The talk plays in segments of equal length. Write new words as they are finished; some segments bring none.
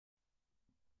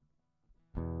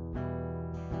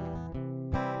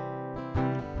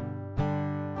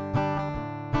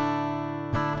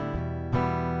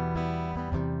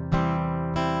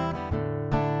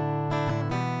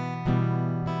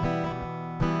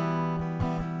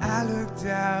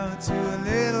walked out to a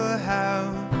little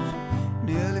house,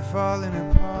 nearly falling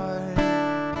apart.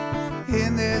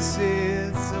 In there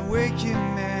sits a wicked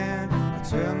man who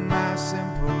turned my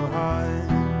simple heart.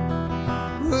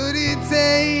 Would he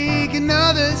take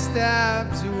another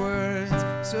step towards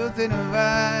something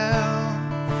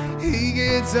vile? He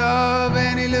gets up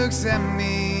and he looks at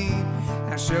me.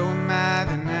 I show him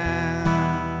either now.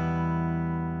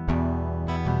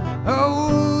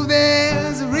 Oh,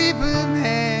 there's a reaper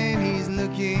man, he's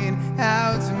looking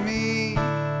out to me.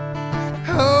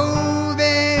 Oh,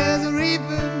 there's a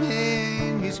reaper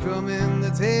man, he's coming to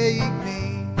take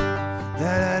me.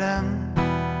 Da-da-dum.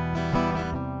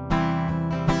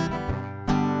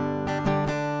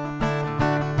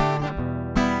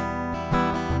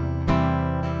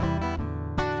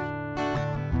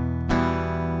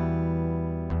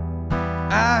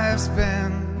 I have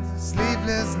spent a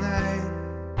sleepless night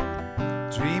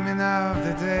dreaming of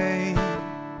the day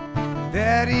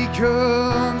that he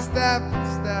comes step by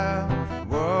step,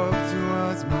 walk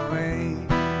towards my way.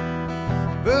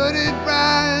 Budded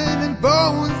bright and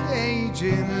bones,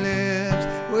 aging lips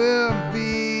will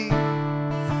be.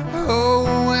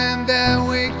 Oh, and that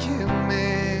wicked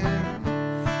man,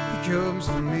 he comes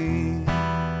for me.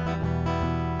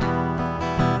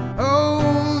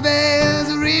 Oh, there's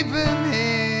a reaper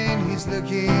man, he's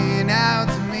looking out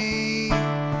to me.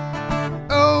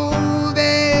 Oh,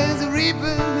 there's a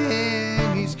reaper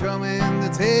man, he's coming to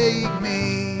take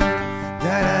me.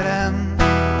 Da-da-dum.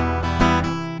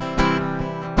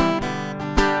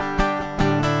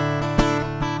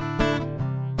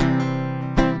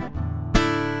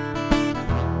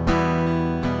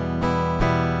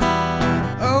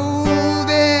 Oh,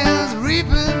 there's a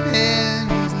reaper man,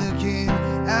 he's looking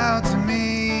out to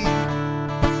me.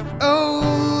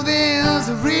 Oh, there's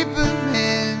a reaper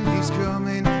man, he's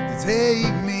coming to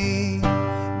take me.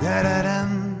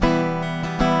 Da-da-dum.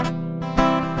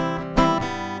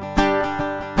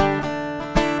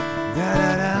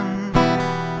 Da-da-dum.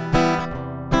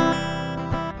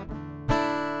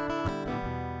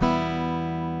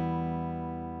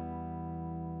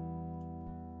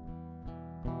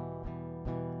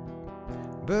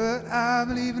 But I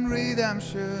believe in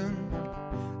redemption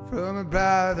from a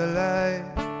brighter light.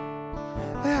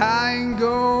 I can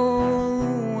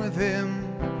go with him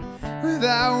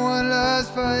without one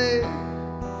last fight.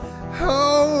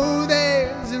 Oh,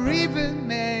 there's a reaping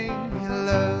man, he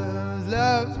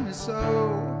loves me so.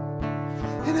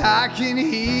 And I can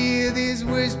hear these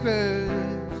whispers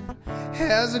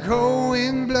as the cold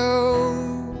wind blows.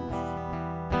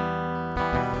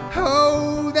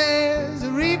 Oh, there's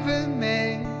a reaping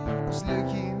man who's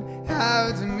looking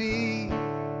out to me.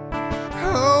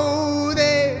 Oh,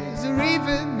 there's a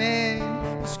reaping man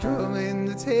who's coming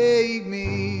to take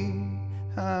me.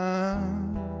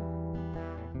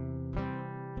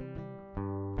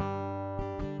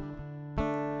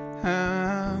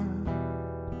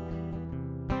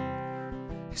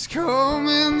 He's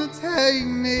coming to take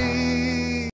me.